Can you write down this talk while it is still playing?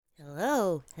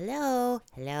hello,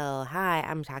 hi,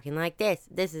 I'm talking like this.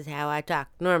 This is how I talk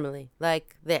normally,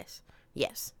 like this.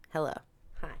 Yes, hello,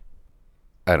 hi.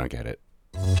 I don't get it.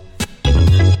 I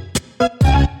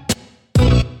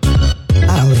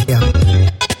don't really care.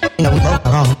 You know, we both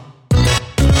are wrong.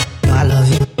 You know, I love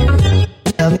you.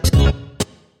 You love me too.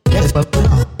 That is what we're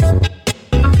on.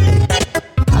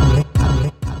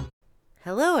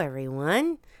 Hello,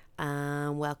 everyone.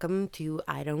 Welcome to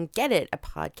I Don't Get It, a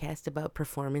podcast about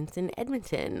performance in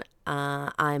Edmonton.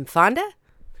 I'm Fonda.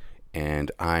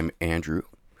 And I'm Andrew.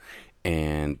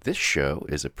 And this show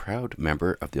is a proud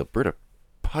member of the Alberta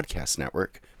Podcast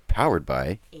Network, powered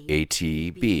by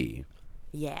ATB.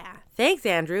 Yeah. Thanks,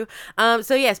 Andrew.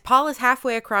 So yes, Paul is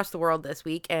halfway across the world this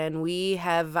week, and we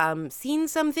have seen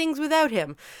some things without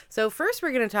him. So first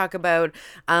we're going to talk about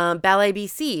Ballet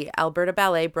BC. Alberta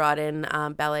Ballet brought in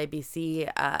Ballet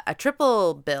BC, a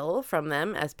triple bill from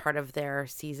them as part of their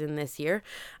season this year.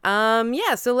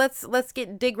 So let's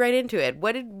dig right into it.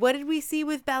 What did we see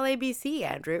with Ballet BC,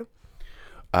 Andrew?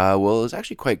 Well, it was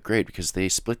actually quite great because they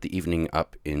split the evening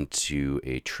up into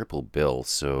a triple bill.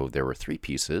 So there were three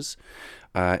pieces.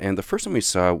 And the first one we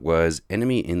saw was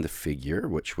Enemy in the Figure,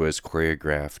 which was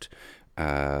choreographed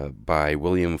by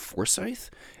William Forsyth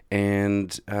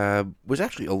and was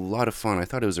actually a lot of fun. I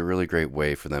thought it was a really great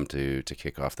way for them to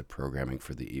kick off the programming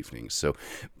for the evening. So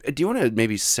do you want to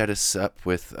maybe set us up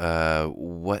with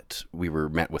what we were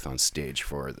met with on stage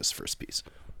for this first piece?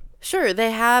 Sure. They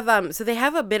have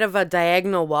a bit of a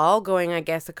diagonal wall going, I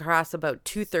guess, across about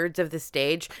 2/3 of the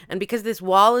stage, and because this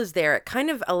wall is there, it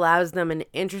kind of allows them an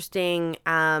interesting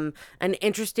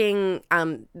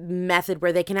method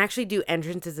where they can actually do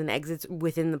entrances and exits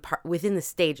within the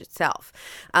stage itself.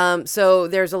 So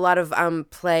there's a lot of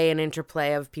play and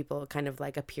interplay of people kind of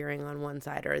like appearing on one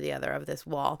side or the other of this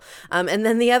wall, and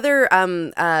then the other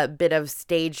bit of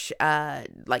stage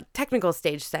like technical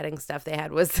stage setting stuff they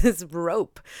had was this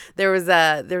rope. There was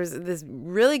this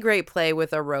really great play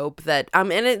with a rope that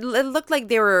and it looked like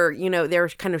they were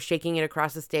kind of shaking it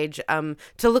across the stage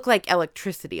to look like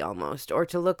electricity almost, or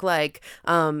to look like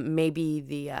maybe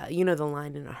the the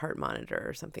line in a heart monitor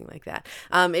or something like that.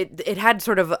 It had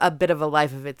sort of a bit of a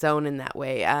life of its own in that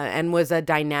way, and was a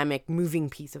dynamic moving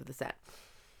piece of the set.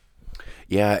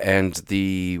 Yeah, and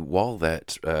the wall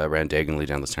that ran diagonally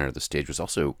down the center of the stage was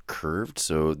also curved,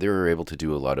 so they were able to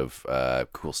do a lot of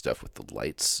cool stuff with the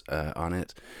lights on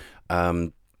it.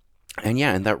 And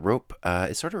that rope,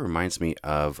 it sort of reminds me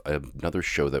of another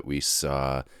show that we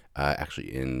saw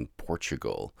actually in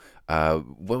Portugal.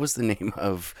 What was the name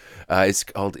of? It's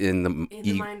called In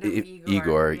the Mind of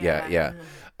Igor. Yeah.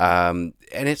 And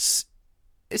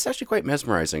it's actually quite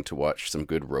mesmerizing to watch some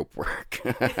good rope work,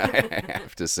 I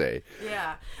have to say.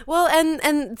 Yeah. Well,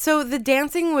 and so the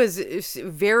dancing was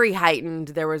very heightened.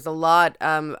 There was a lot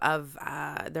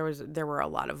there were a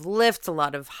lot of lifts, a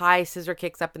lot of high scissor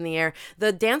kicks up in the air.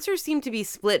 The dancers seemed to be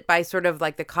split by sort of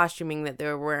like the costuming that they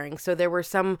were wearing. So there were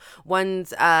some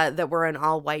ones that were in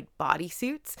all white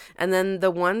bodysuits, and then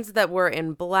the ones that were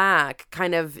in black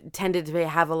kind of tended to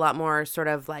have a lot more sort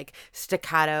of like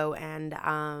staccato and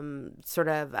sort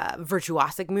of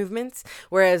virtuosic movements,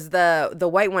 whereas the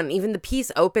white one, even the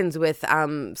piece opens with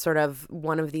sort of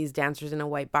one of these dancers in a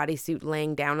white bodysuit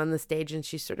laying down on the stage, and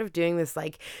she's sort of doing this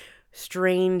like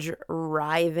strange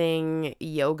writhing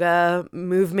yoga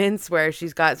movements where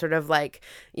she's got sort of like,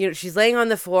 she's laying on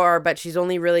the floor, but she's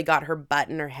only really got her butt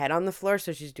and her head on the floor,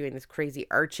 so she's doing this crazy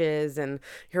arches, and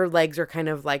her legs are kind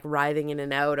of like writhing in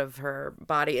and out of her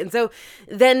body. And so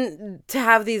then to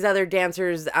have these other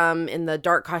dancers in the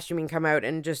dark costuming come out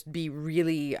and just be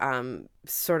really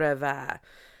sort of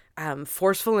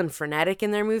forceful and frenetic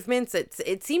in their movements,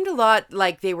 it seemed a lot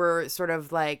like they were sort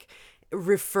of like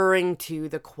referring to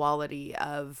the quality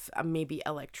of maybe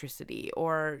electricity,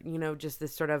 or just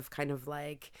this sort of kind of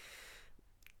like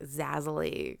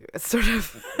zazzily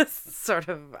sort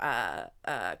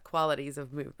of qualities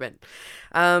of movement.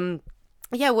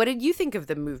 What did you think of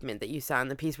the movement that you saw in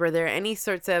the piece? Were there any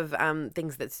sorts of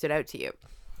things that stood out to you?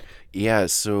 Yeah,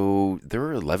 so there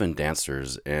were 11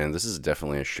 dancers, and this is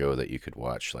definitely a show that you could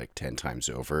watch like 10 times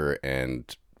over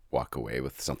and walk away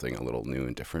with something a little new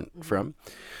and different from.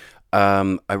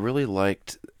 I really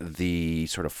liked the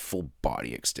sort of full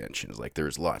body extensions. Like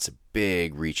there's lots of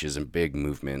big reaches and big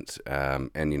movement.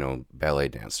 And ballet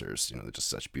dancers, they're just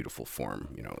such beautiful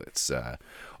form. It's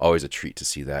always a treat to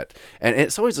see that. And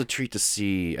it's always a treat to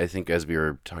see, I think, as we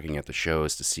were talking at the show,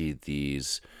 is to see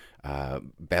these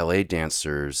ballet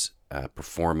dancers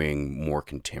performing more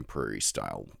contemporary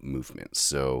style movements.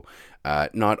 So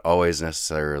not always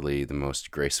necessarily the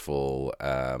most graceful,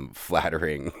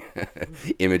 flattering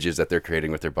images that they're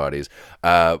creating with their bodies,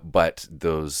 but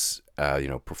those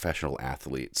professional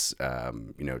athletes,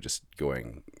 just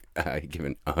going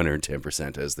given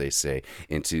 110%, as they say,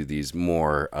 into these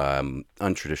more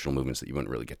untraditional movements that you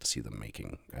wouldn't really get to see them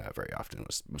making very often.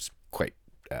 It was quite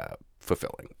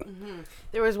fulfilling. Mm-hmm.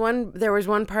 There was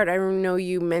one part I know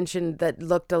you mentioned that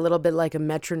looked a little bit like a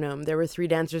metronome. There were 3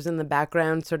 dancers in the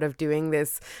background sort of doing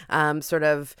this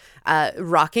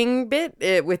rocking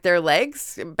bit with their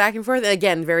legs back and forth.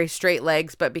 Again, very straight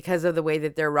legs, but because of the way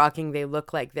that they're rocking, they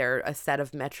look like they're a set of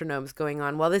metronomes going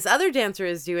on, while this other dancer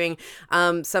is doing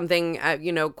something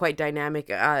quite dynamic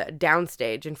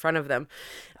downstage in front of them.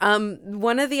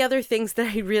 One of the other things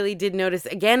that I really did notice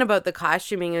again about the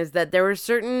costuming is that there were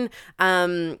certain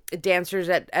dancers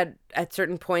at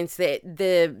certain points that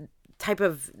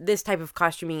this type of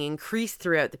costuming increased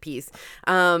throughout the piece.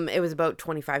 It was about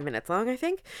 25 minutes long, I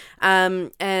think.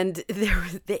 And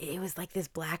it was like this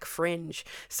black fringe.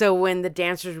 So when the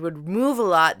dancers would move a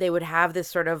lot, they would have this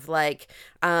sort of like,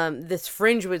 this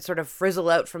fringe would sort of frizzle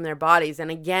out from their bodies.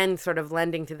 And again, sort of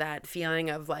lending to that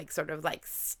feeling of like, sort of like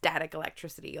static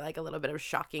electricity, like a little bit of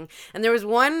shocking. And there was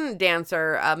one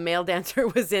dancer, a male dancer,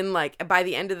 was in like, by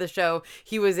the end of the show,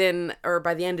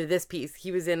 by the end of this piece,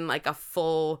 he was in like a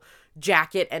full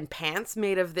jacket and pants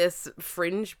made of this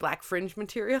black fringe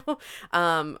material,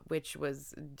 which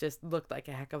was just looked like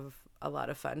a heck of a lot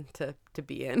of fun to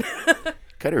be in.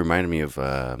 Kind of reminded me of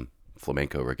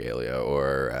flamenco regalia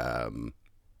or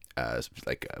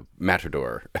like a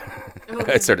matador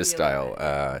sort of style.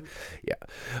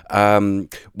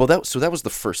 Well, that was the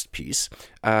first piece.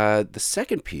 The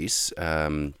second piece,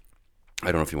 I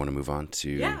don't know if you want to move on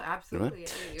to... Yeah, absolutely.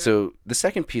 So the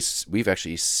second piece we've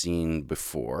actually seen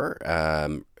before.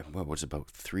 What was it,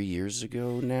 about 3 years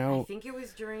ago now? I think it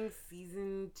was during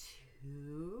season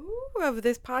 2 of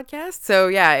this podcast. So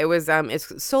yeah, it was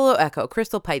it's Solo Echo,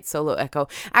 Crystal Pite's Solo Echo.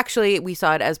 Actually, we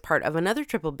saw it as part of another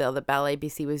triple bill that Ballet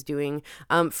BC was doing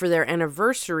for their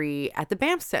anniversary at the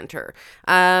Banff Centre.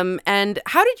 And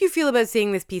how did you feel about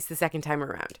seeing this piece the second time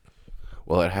around?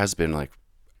 Well, it has been like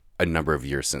a number of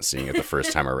years since seeing it the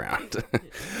first time around.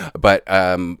 But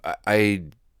I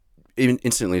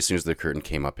instantly, as soon as the curtain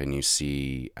came up and you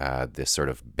see this sort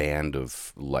of band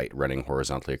of light running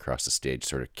horizontally across the stage,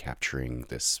 sort of capturing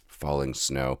this falling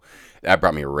snow, that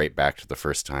brought me right back to the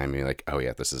first time. You're like, oh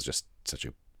yeah, this is just such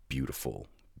a beautiful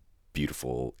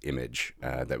image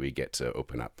that we get to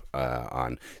open up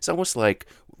on. It's almost like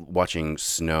watching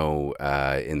snow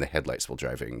in the headlights while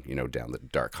driving, down the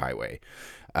dark highway.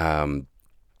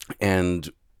 And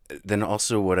then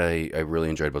also what I really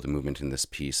enjoyed about the movement in this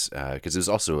piece, because it was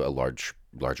also a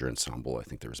larger ensemble. I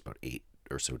think there was about 8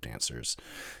 or so dancers.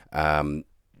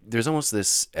 There's almost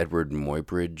this Edward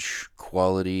Muybridge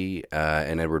quality,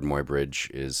 and Edward Muybridge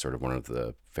is sort of one of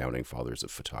the founding fathers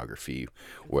of photography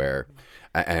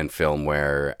and film,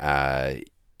 where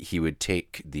he would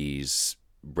take these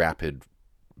rapid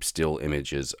still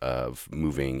images of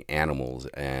moving animals,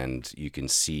 and you can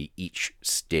see each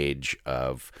stage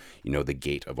of the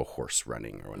gait of a horse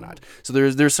running or whatnot. So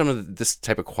there's some of this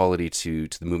type of quality to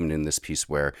the movement in this piece,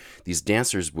 where these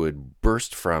dancers would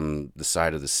burst from the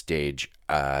side of the stage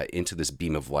into this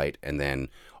beam of light and then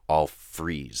all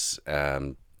freeze.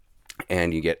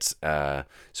 And you get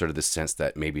sort of the sense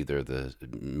that maybe they're the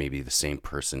same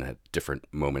person at different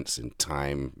moments in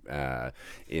time,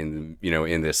 in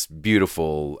this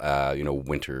beautiful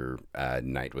winter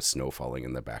night with snow falling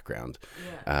in the background.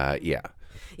 Yeah.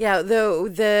 Though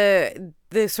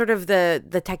the sort of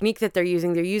the technique that they're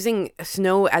using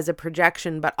snow as a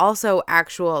projection, but also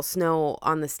actual snow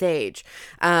on the stage,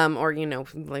 or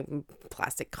like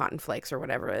plastic cotton flakes or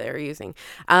whatever they're using.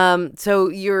 So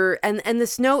and the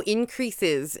snow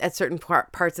increases at certain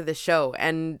parts of the show,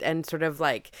 and sort of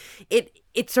like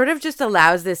it sort of just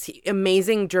allows this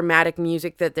amazing dramatic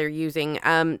music that they're using.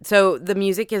 So the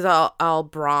music is all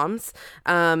Brahms.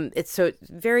 It's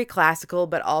very classical,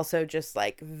 but also just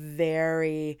like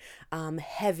very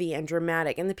heavy and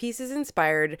dramatic. And the piece is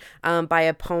inspired by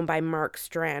a poem by Mark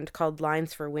Strand called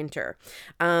Lines for Winter.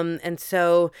 And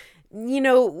so,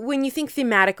 when you think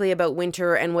thematically about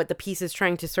winter and what the piece is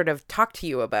trying to sort of talk to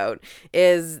you about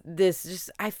is this,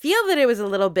 just, I feel that it was a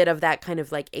little bit of that kind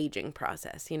of like aging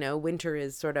process. Winter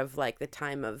is sort of like the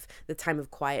time of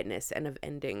quietness and of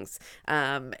endings.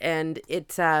 And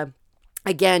it's,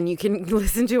 Again, you can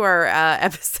listen to our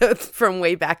episode from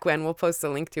way back when. We'll post a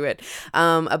link to it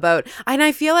about. And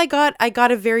I feel I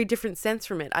got a very different sense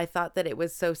from it. I thought that it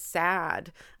was so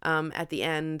sad at the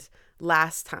end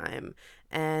last time,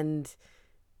 and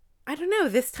I don't know.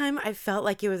 This time I felt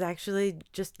like it was actually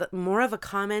just more of a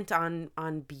comment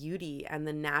on beauty and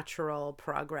the natural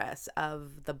progress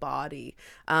of the body.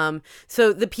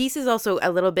 So the piece is also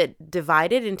a little bit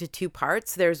divided into two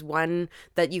parts. There's one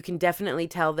that you can definitely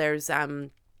tell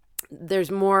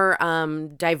there's more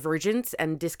divergence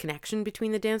and disconnection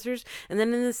between the dancers. And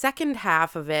then in the second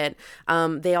half of it,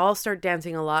 they all start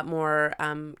dancing a lot more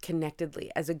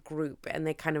connectedly as a group. And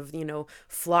they kind of,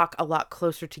 flock a lot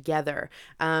closer together,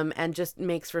 and just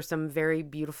makes for some very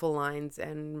beautiful lines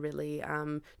and really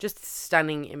just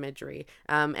stunning imagery.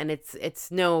 And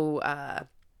it's no...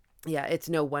 it's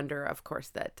no wonder, of course,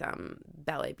 that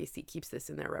Ballet BC keeps this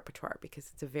in their repertoire, because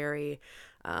it's a very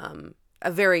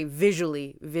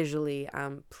visually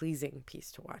pleasing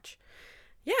piece to watch.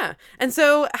 Yeah. And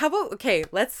so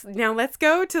let's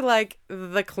go to like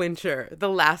the clincher, the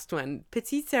last one.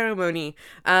 Petite Cérémonie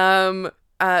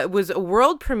was a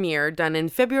world premiere done in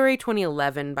February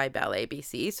 2011 by Ballet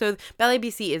BC. So Ballet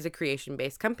BC is a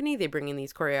creation-based company. They bring in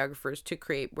these choreographers to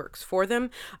create works for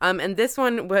them. And this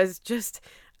one was just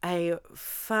a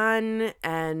fun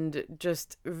and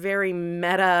just very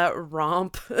meta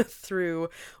romp through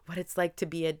what it's like to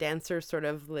be a dancer sort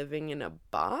of living in a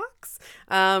box.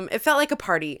 It felt like a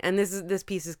party, and this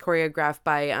piece is choreographed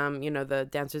by the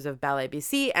dancers of Ballet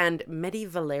BC and Mehdi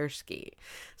Valersky.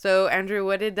 So Andrew,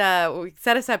 what did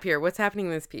set us up here? What's happening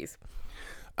in this piece?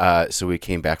 So we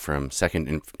came back from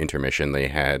second intermission. They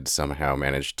had somehow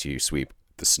managed to sweep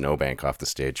the snowbank off the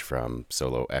stage from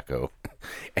Solo Echo,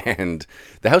 and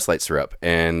the house lights are up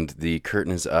and the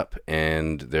curtain is up,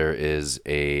 and there is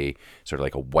a sort of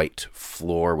like a white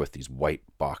floor with these white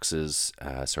boxes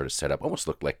sort of set up, almost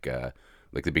looked like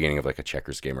the beginning of like a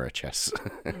checkers game or a chess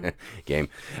game.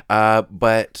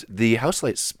 But the house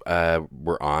lights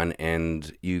were on,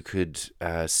 and you could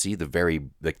see the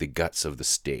the guts of the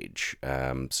stage.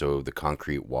 So the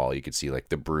concrete wall, you could see like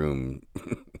the broom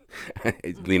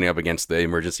leaning up against the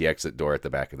emergency exit door at the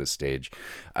back of the stage.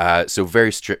 So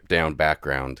very stripped down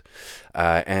background.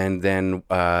 And then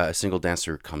a single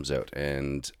dancer comes out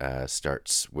and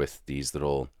starts with these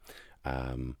little...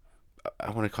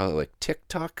 I want to call it like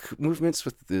TikTok movements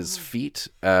with his feet.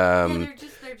 They're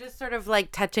just sort of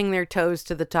like touching their toes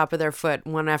to the top of their foot,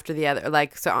 one after the other,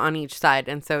 like so on each side.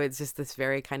 And so it's just this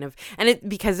very kind of, and it,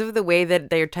 because of the way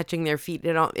that they're touching their feet,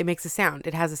 it makes a sound.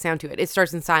 It has a sound to it. It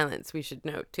starts in silence, we should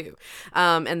note too.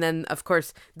 And then of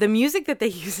course the music that they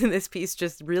use in this piece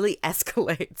just really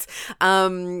escalates.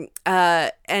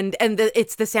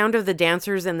 It's the sound of the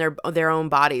dancers and their own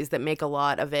bodies that make a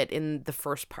lot of it in the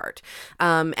first part.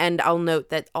 And I'll note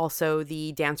that also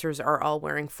the dancers are all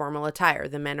wearing formal attire.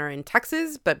 The men are in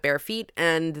tuxes but bare feet,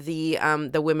 and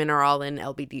the women are all in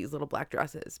LBDs, little black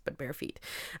dresses but bare feet.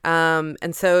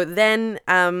 And so then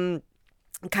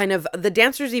kind of the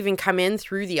dancers even come in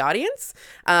through the audience.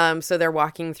 So they're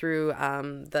walking through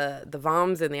the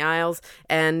vams and the aisles,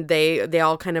 and they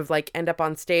all kind of like end up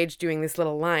on stage doing this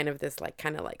little line of this like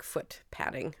kind of like foot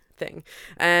padding thing.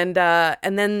 And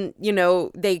then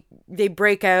they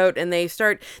break out and they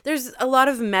start, there's a lot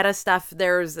of meta stuff.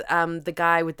 There's the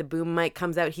guy with the boom mic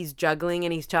comes out, he's juggling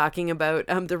and he's talking about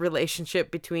the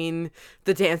relationship between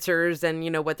the dancers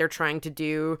and what they're trying to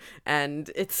do,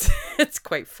 and it's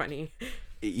quite funny.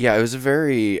 Yeah, it was a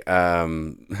very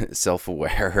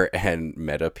self-aware and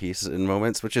meta piece in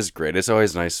moments, which is great. It's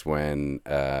always nice when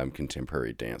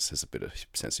contemporary dance has a bit of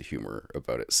sense of humor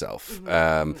about itself.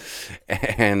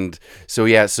 And so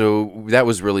that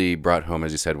was really brought home,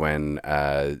 as you said, when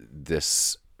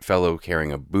this fellow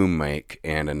carrying a boom mic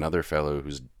and another fellow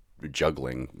who's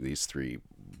juggling these three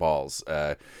balls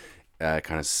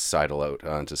kind of sidle out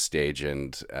onto stage,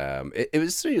 and it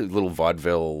was a little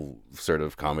vaudeville sort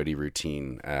of comedy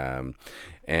routine,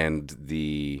 and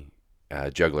the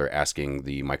juggler asking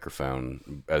the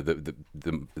microphone,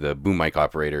 the boom mic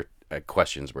operator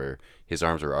questions where his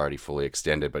arms are already fully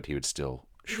extended, but he would still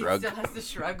shrug. He still has to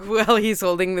shrug while he's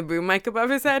holding the boom mic above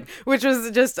his head, which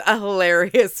was just a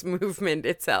hilarious movement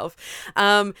itself.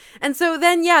 And so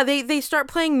then, they start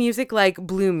playing music like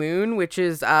Blue Moon, which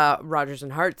is Rodgers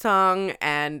and Hart song,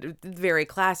 and very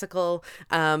classical.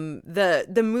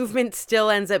 The movement still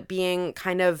ends up being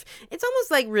kind of, it's almost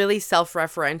like really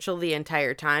self-referential the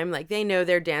entire time. Like they know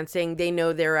they're dancing, they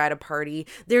know they're at a party.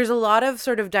 There's a lot of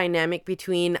sort of dynamic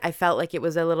between, I felt like it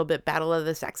was a little bit battle of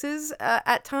the sexes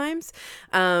at times.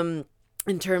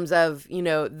 in terms of, you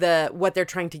know, what they're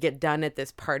trying to get done at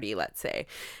this party, let's say.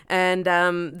 And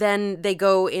then they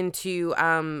go into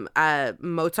a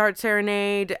Mozart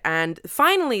serenade, and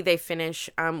finally they finish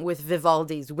with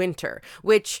Vivaldi's Winter,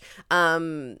 which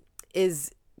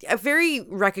is a very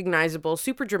recognizable,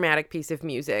 super dramatic piece of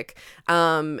music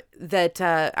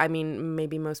that, I mean,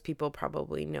 maybe most people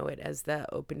probably know it as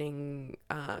the opening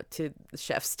to The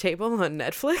Chef's Table on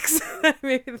Netflix. I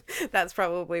mean, that's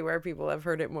probably where people have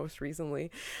heard it most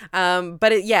recently.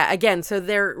 But again, so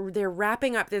they're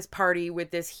wrapping up this party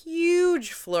with this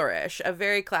huge flourish, a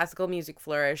very classical music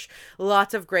flourish,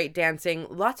 lots of great dancing,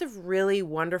 lots of really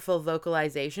wonderful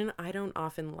vocalization. I don't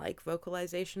often like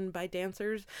vocalization by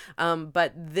dancers,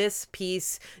 but this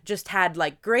piece just had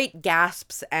like great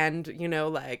gasps and, you know,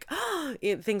 like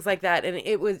things like that, and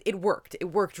it worked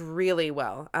really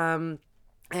well. And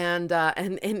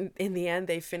in the end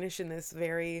they finish in this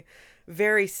very,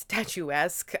 very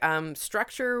statuesque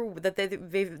structure that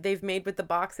they've made with the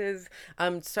boxes,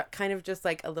 so kind of just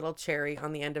like a little cherry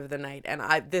on the end of the night. And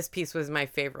this piece was my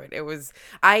favorite.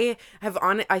 I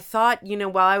thought, you know,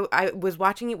 while I was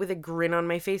watching it with a grin on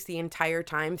my face the entire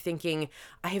time, thinking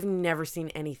I have never seen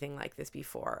anything like this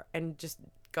before, and just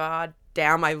god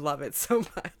damn, I love it so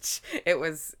much. It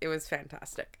was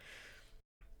fantastic.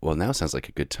 Well, now sounds like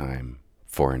a good time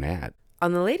for an ad.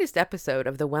 On the latest episode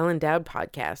of the Well Endowed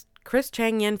podcast, Chris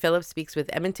Chang-Yen Phillips speaks with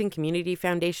Edmonton Community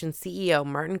Foundation CEO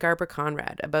Martin Garber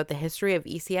Conrad about the history of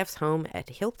ECF's home at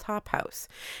Hilltop House.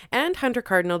 And Hunter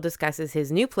Cardinal discusses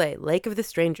his new play, Lake of the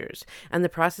Strangers, and the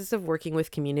process of working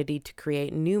with community to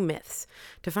create new myths.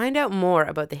 To find out more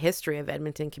about the history of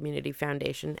Edmonton Community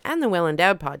Foundation and the Well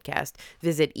Endowed podcast,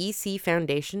 visit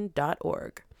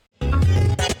ecfoundation.org.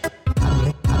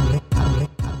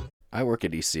 I work at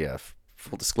ECF.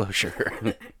 Full disclosure.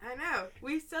 I know.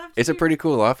 We still have to It's a pretty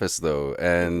cool office, though,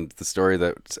 and the story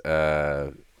that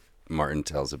Martin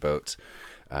tells about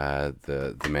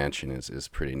the mansion is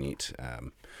pretty neat.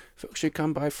 Folks should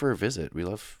come by for a visit. We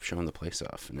love showing the place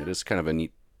off, and it is kind of a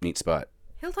neat spot.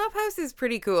 Hilltop House is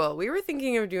pretty cool. We were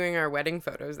thinking of doing our wedding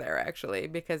photos there, actually,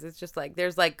 because it's just like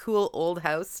there's like cool old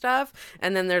house stuff,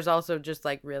 and then there's also just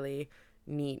like really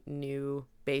neat new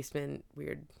basement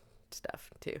weird stuff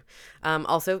too.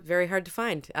 Also very hard to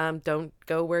find. Don't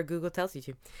go where Google tells you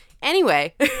to.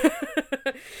 Anyway,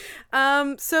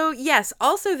 so yes,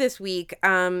 also this week,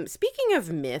 speaking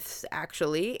of myths,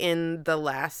 actually, in the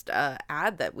last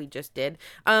ad that we just did,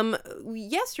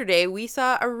 yesterday we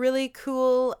saw a really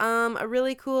cool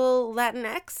Latinx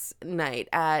night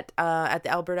at the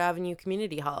Albert Avenue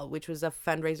Community Hall, which was a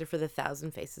fundraiser for the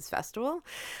Thousand Faces Festival,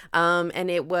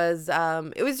 and it was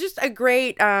just a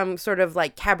great sort of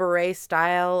like cabaret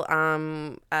style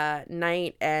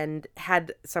night, and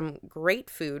had some great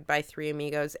food by three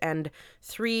amigos and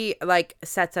three like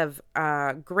sets of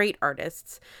great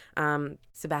artists.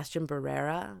 Sebastian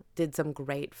Barrera did some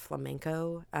great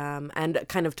flamenco, and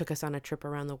kind of took us on a trip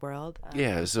around the world.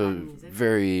 Yeah, so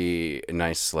very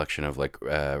nice selection of like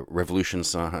revolution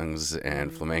songs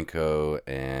and flamenco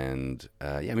and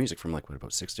music from like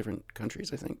about 6 different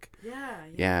countries, I think.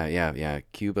 Yeah.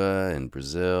 Cuba and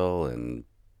Brazil and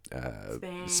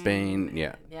Spain.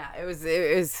 Yeah, it was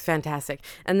fantastic.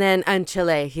 And then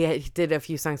Chile, he did a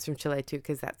few songs from Chile too,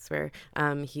 because that's where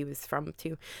he was from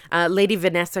too. Lady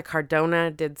Vanessa Cardona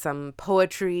did some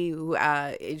poetry.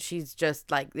 She's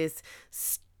just like this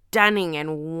stunning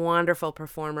and wonderful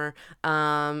performer.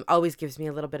 Always gives me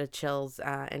a little bit of chills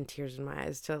and tears in my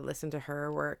eyes to listen to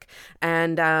her work.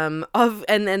 And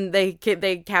then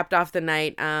they capped off the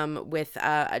night with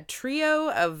a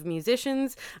trio of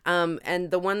musicians. And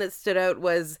the one that stood out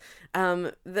was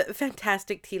the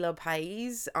fantastic Tilo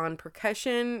Pais on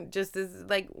percussion. Just this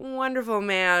like wonderful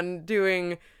man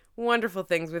doing wonderful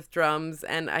things with drums.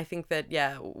 And I think that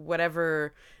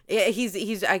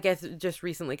he's I guess just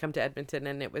recently come to Edmonton,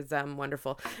 and it was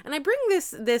wonderful. And I bring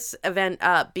this event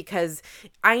up because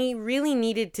I really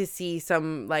needed to see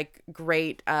some like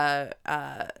great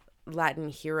Latin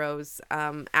heroes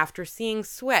after seeing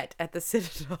Sweat at the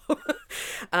Citadel.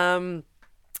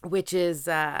 Which is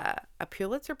a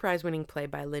Pulitzer Prize winning play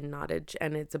by Lynn Nottage,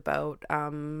 and it's about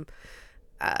the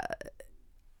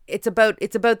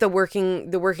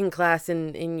working class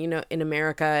in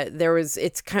America.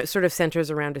 It's kind of, sort of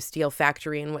centers around a steel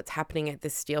factory and what's happening at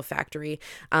this steel factory.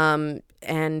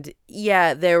 And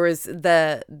yeah, there was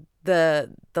the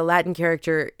Latin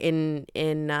character in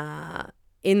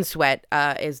Sweat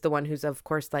is the one who's of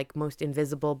course like most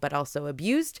invisible but also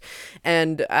abused,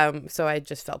 and so I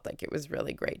just felt like it was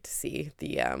really great to see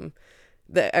the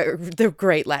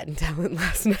great Latin talent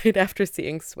last night after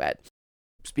seeing Sweat.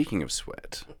 Speaking of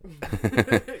Sweat,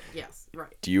 Yes.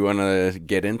 Right. Do you want to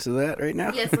get into that right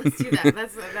now? Yes, let's do that.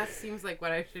 That seems like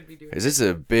what I should be doing. Is this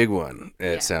a big one?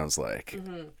 It Yeah. sounds like.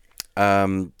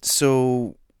 Mm-hmm.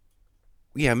 So,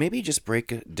 yeah, maybe just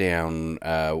break it down.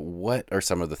 What are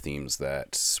some of the themes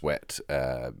that Sweat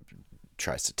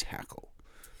tries to tackle?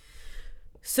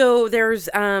 So there's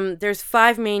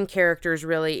 5 main characters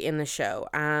really in the show.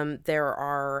 There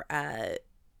are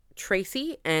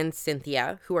Tracy and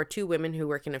Cynthia, who are 2 women who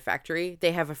work in a factory.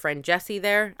 They have a friend Jesse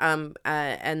there.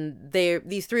 And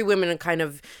these 3 women are kind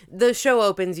of, the show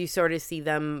opens, you sort of see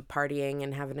them partying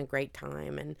and having a great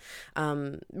time, and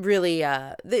really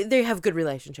they have good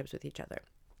relationships with each other.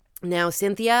 Now,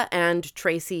 Cynthia and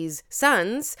Tracy's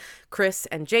sons, Chris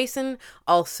and Jason,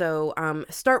 also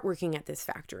start working at this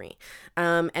factory.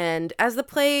 And as the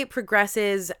play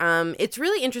progresses, it's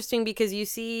really interesting because you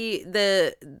see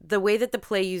the way that the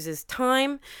play uses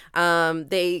time.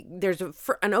 There's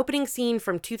an opening scene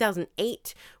from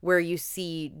 2008 where you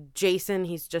see Jason.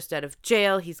 He's just out of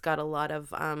jail. He's got a lot of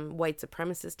white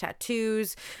supremacist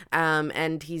tattoos,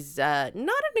 and he's not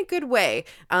in a good way.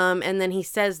 And then he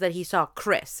says that he saw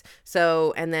Chris.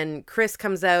 So, and then Chris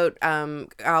comes out.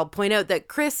 I'll point out that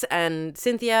Chris and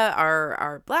Cynthia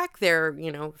are Black. They're,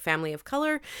 family of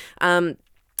color. And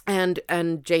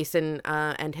Jason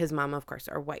and his mom, of course,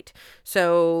 are white.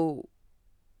 So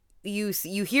you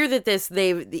hear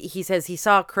that he says he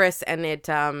saw Chris, and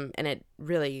it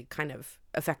really kind of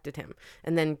affected him.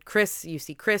 And then you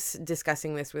see Chris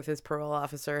discussing this with his parole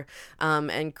officer,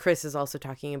 and Chris is also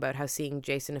talking about how seeing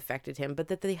Jason affected him, but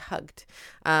that they hugged.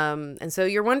 And so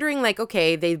you're wondering, like,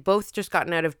 okay, they've both just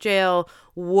gotten out of jail.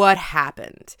 What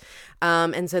happened?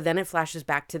 And so then it flashes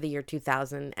back to the year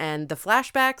 2000, and the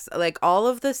flashbacks, like all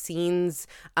of the scenes,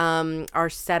 are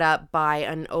set up by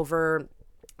an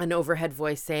overhead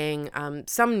voice saying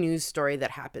some news story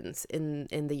that happens in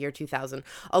the year 2000.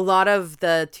 A lot of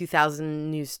the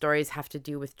 2000 news stories have to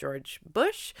do with George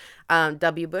Bush,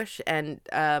 W. Bush, and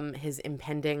his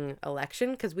impending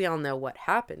election, because we all know what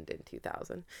happened in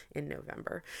 2000 in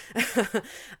November.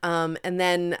 And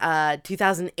then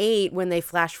 2008, when they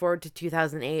flash forward to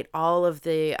 2008, all of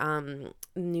the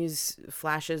news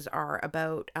flashes are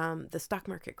about the stock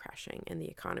market crashing and the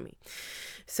economy.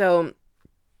 So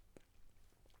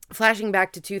flashing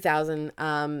back to 2000,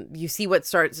 you see what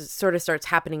starts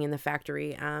happening in the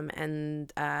factory,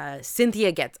 and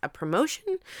Cynthia gets a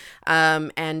promotion,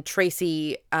 and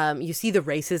Tracy, you see the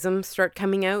racism start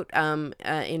coming out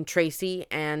in Tracy,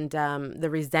 and the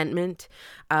resentment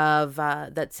of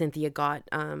that Cynthia got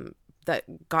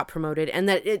promoted, and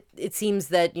that it seems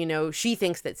that she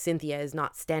thinks that Cynthia is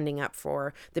not standing up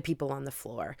for the people on the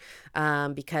floor,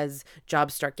 because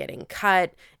jobs start getting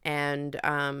cut, and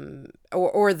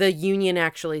or the union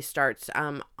actually starts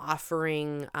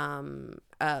offering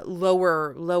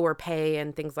lower pay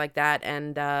and things like that,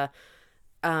 and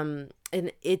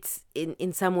it's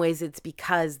in some ways it's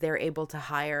because they're able to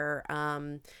hire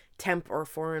temp or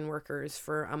foreign workers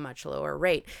for a much lower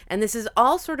rate, and this is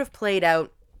all sort of played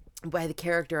out by the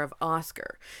character of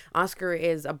Oscar. Oscar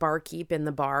is a barkeep in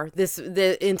the bar.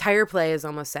 The entire play is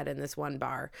almost set in this one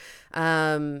bar,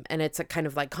 and it's a kind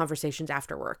of like conversations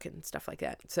after work and stuff like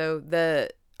that. So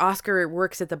Oscar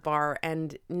works at the bar,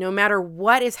 and no matter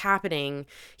what is happening,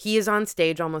 he is on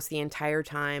stage almost the entire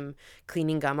time,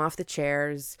 cleaning gum off the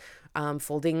chairs,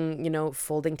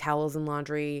 folding towels and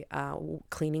laundry,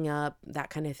 cleaning up, that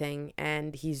kind of thing.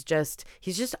 And he's just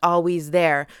always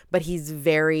there, but he's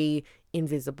very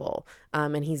invisible,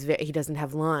 and he doesn't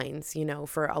have lines,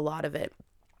 for a lot of it.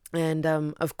 And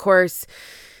of course,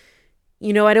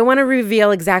 I don't want to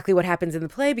reveal exactly what happens in the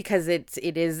play, because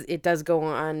it does go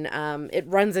on. It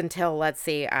runs until, let's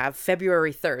say,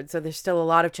 February 3rd. So there's still a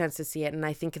lot of chance to see it. And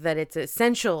I think that it's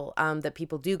essential that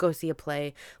people do go see a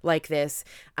play like this.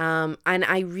 And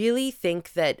I really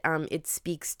think that it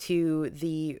speaks to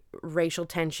the racial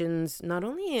tensions, not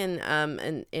only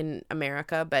in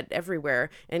America, but everywhere,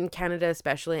 in Canada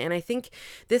especially. And I think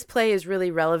this play is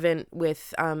really relevant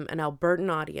with an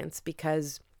Albertan audience,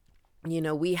 because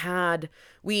we had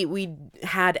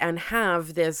and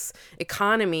have this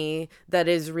economy that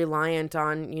is reliant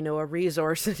on, a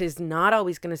resource that is not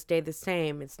always going to stay the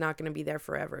same. It's not going to be there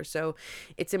forever. So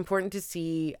it's important to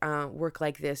see work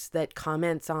like this that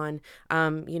comments on,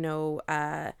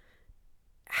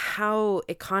 how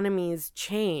economies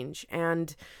change,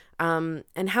 and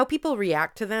how people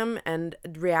react to them and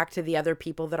react to the other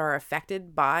people that are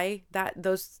affected by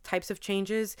those types of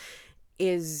changes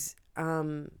is,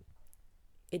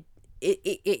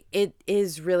 it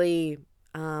is really,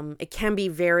 it can be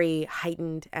very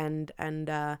heightened, and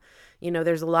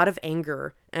there's a lot of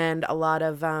anger, and a lot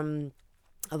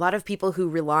of people who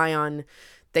rely on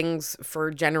things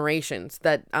for generations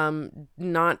that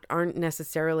aren't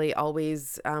necessarily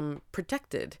always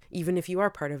protected, even if you are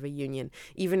part of a union,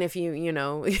 even if you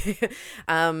know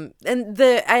and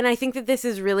I think that this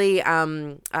is really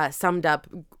summed up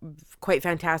quite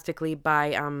fantastically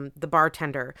by the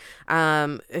bartender.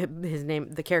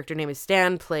 The character name is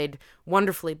Stan, played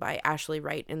wonderfully by Ashley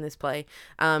Wright in this play,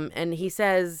 and he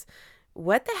says,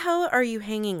 "What the hell are you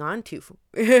hanging on to?"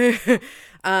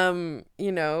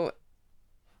 You know,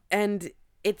 and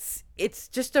it's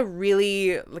just a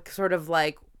really like, sort of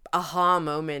like aha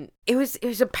moment. It was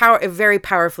a very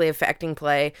powerfully affecting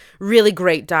play. Really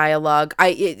great dialogue.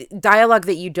 Dialogue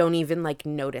that you don't even like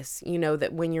notice. You know,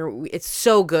 that when it's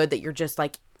so good that you're just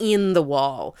like in the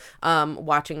wall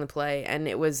watching the play. And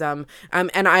it was and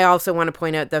I also want to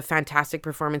point out the fantastic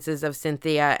performances of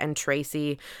Cynthia and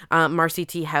Tracy, Marcy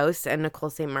T. House and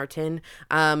Nicole St. Martin.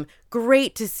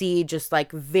 Great to see just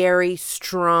like very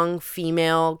strong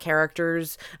female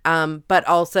characters, but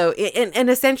also and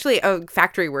essentially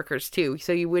factory workers too.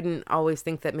 So you wouldn't always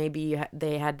think that maybe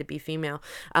they had to be female,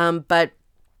 but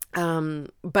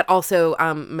also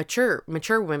mature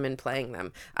women playing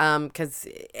them, because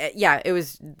it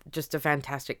was just a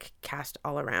fantastic cast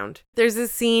all around. There's a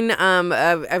scene,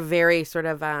 a very sort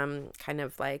of kind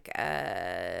of like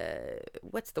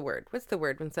what's the word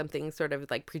when something sort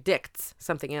of like predicts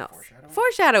something else?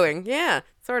 Foreshadowing, yeah,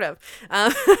 sort of.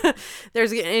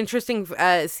 There's an interesting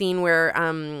scene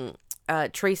where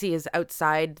Tracy is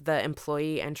outside the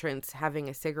employee entrance having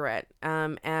a cigarette,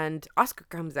 and Oscar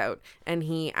comes out and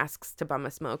he asks to bum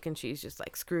a smoke, and she's just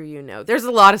like, "Screw you, no." There's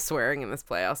a lot of swearing in this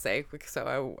play, I'll say,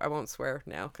 so I won't swear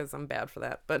now because I'm bad for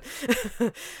that. But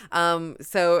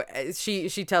so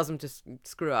she tells him to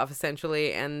screw off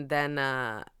essentially, and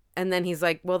then he's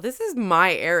like, "Well, this is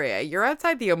my area. You're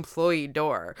outside the employee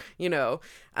door, you know."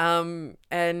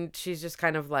 And she's just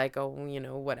kind of like, "Oh, you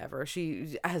know, whatever."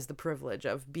 She has the privilege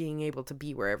of being able to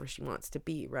be wherever she wants to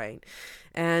be, right?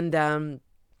 And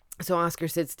so Oscar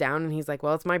sits down and he's like,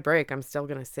 "Well, it's my break. I'm still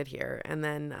going to sit here." And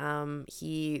then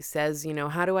he says, "You know,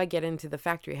 how do I get into the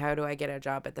factory? How do I get a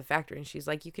job at the factory?" And she's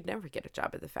like, "You could never get a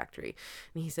job at the factory."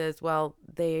 And he says, "Well,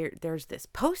 there's this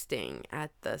posting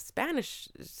at the Spanish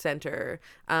Center,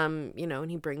 you know," and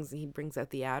he brings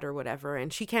out the ad or whatever,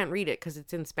 and she can't read it because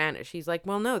it's in Spanish. He's like,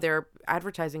 "Well, no, they're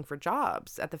advertising for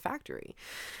jobs at the factory."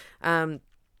 And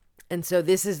so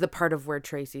this is the part of where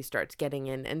Tracy starts getting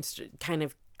in and kind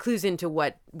of clues into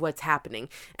what's happening.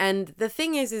 And the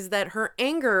thing is that her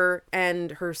anger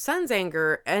and her son's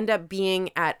anger end up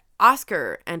being at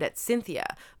Oscar and at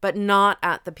Cynthia, but not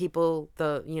at the people,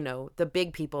 the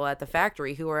big people at the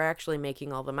factory who are actually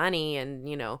making all the money and,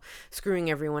 you know, screwing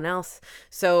everyone else.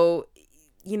 So,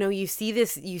 you know, you see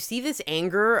this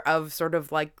anger of sort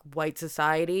of like white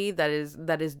society that is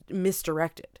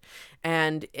misdirected.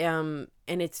 And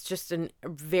it's just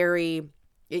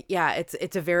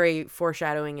it's a very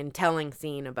foreshadowing and telling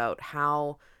scene about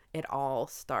how it all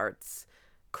starts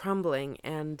crumbling,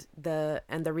 and the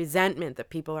resentment that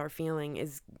people are feeling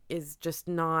is just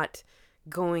not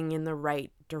going in the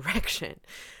right direction.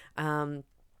 And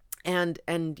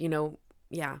you know,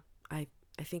 yeah, I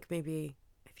think maybe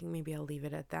I'll leave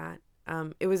it at that.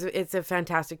 It's a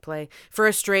fantastic play for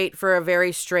a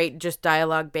very straight, just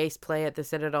dialogue based play at the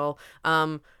Citadel.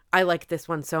 I like this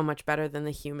one so much better than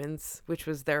The Humans, which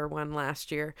was their one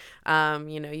last year.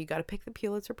 You know, you got to pick the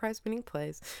Pulitzer Prize winning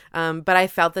plays. But I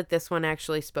felt that this one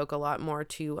actually spoke a lot more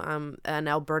to an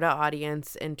Alberta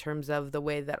audience in terms of the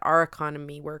way that our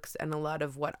economy works and a lot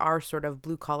of what our sort of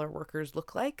blue collar workers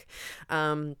look like.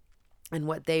 And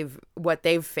what they've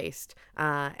faced,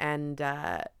 and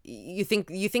you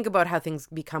think about how things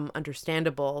become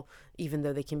understandable, even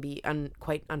though they can be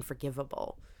quite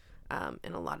unforgivable,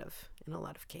 in a lot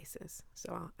of cases.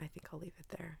 So I think I'll leave it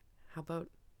there. How about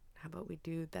we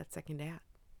do that second act?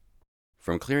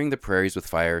 From clearing the prairies with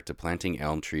fire to planting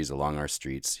elm trees along our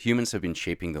streets, humans have been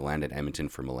shaping the land at Edmonton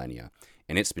for millennia,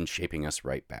 and it's been shaping us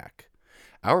right back.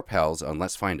 Our pals on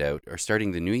Let's Find Out are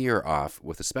starting the new year off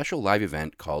with a special live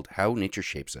event called How Nature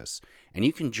Shapes Us, and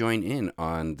you can join in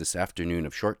on this afternoon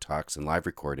of short talks and live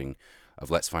recording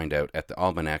of Let's Find Out at the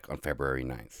Almanac on February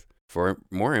 9th. For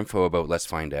more info about Let's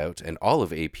Find Out and all of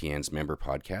APN's member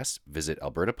podcasts, visit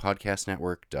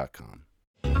albertapodcastnetwork.com.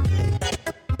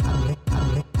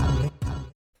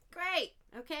 Great.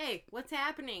 Okay, what's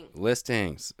happening?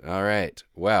 Listings. All right.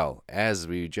 Well, as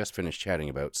we just finished chatting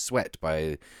about, Sweat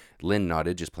by Lynn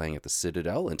Nottage is playing at the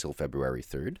Citadel until February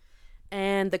 3rd.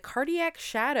 And The Cardiac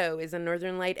Shadow is a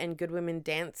Northern Light and Good Women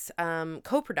Dance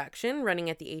co-production running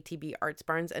at the ATB Arts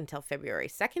Barns until February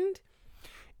 2nd.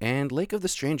 And Lake of the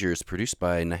Strangers, produced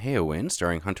by Naheowin,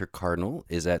 starring Hunter Cardinal,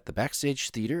 is at the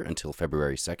Backstage Theater until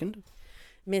February 2nd.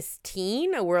 Miss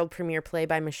Teen, a world premiere play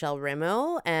by Michelle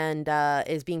Rimmel, and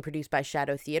is being produced by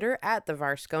Shadow Theater at the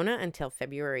Varscona until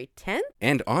February 10th.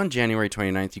 And on January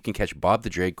 29th, you can catch Bob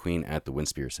the Drag Queen at the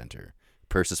Winspear Center.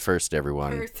 Purses first,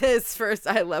 everyone. Purses first.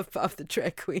 I love Bob the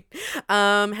Drag Queen.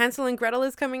 Hansel and Gretel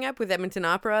is coming up with Edmonton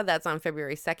Opera. That's on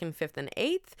February 2nd, 5th, and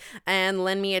 8th. And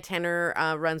Lend Me a Tenor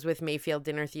runs with Mayfield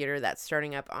Dinner Theater. That's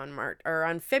starting up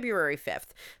on February 5th.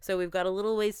 So we've got a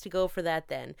little ways to go for that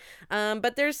then.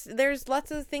 But there's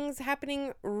lots of things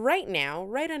happening right now,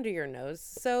 right under your nose.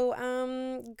 So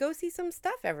go see some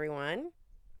stuff, everyone.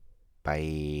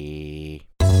 Bye.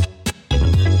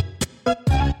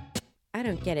 I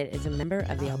Don't Get It is a member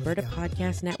of the Alberta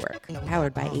Podcast Network,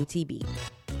 powered by ATB.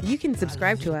 You can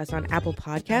subscribe to us on Apple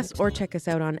Podcasts or check us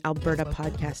out on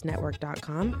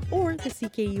albertapodcastnetwork.com or the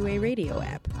CKUA radio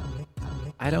app.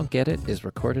 I Don't Get It is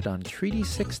recorded on Treaty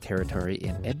 6 territory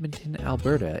in Edmonton,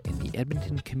 Alberta, in the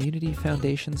Edmonton Community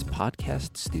Foundation's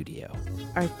podcast studio.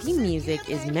 Our theme music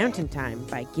is Mountain Time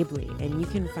by Ghibli, and you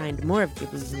can find more of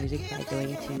Ghibli's music by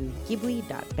going to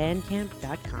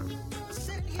ghibli.bandcamp.com.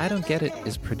 I Don't Get It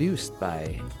is produced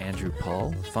by Andrew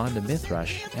Paul, Fonda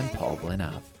Mithrush, and Paul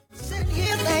Blenov. Sitting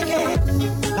here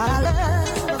thinking about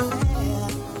our love.